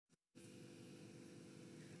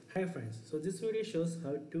Hi friends, so this video shows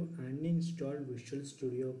how to uninstall Visual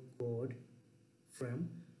Studio Code from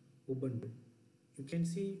Ubuntu. You can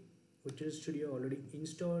see Visual Studio already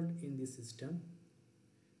installed in this system.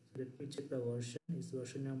 So let me check the version. Its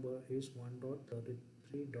version number is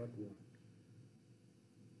 1.33.1.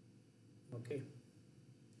 Okay,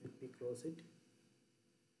 let me close it.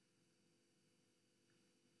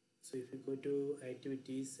 So if you go to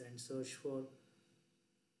activities and search for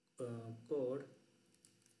code,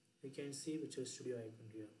 you can see Visual Studio icon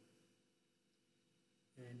here.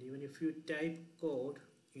 And even if you type code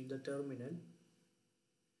in the terminal,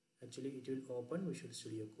 actually it will open Visual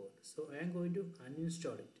Studio Code. So I am going to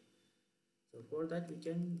uninstall it. So for that we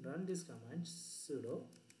can run this command sudo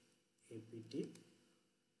apt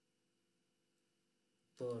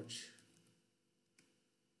purge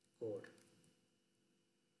code.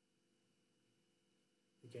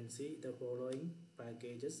 You can see the following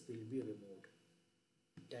packages will be removed.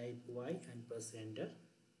 Type Y and press enter.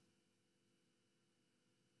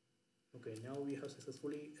 Okay, now we have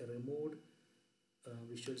successfully removed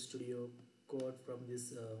Visual Studio Code from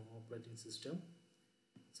this operating system.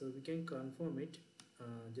 So we can confirm it.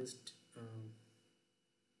 Just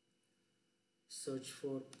search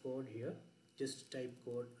for code here. Just type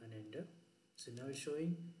code and enter. So now it's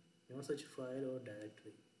showing no such file or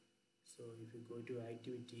directory. So if you go to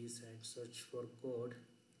activities and search for code,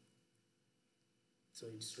 so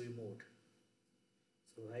it's removed.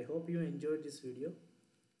 So I hope you enjoyed this video.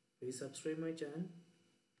 Please subscribe my channel.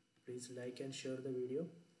 Please like and share the video.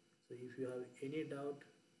 So if you have any doubt,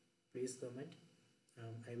 please comment.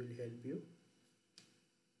 I will help you.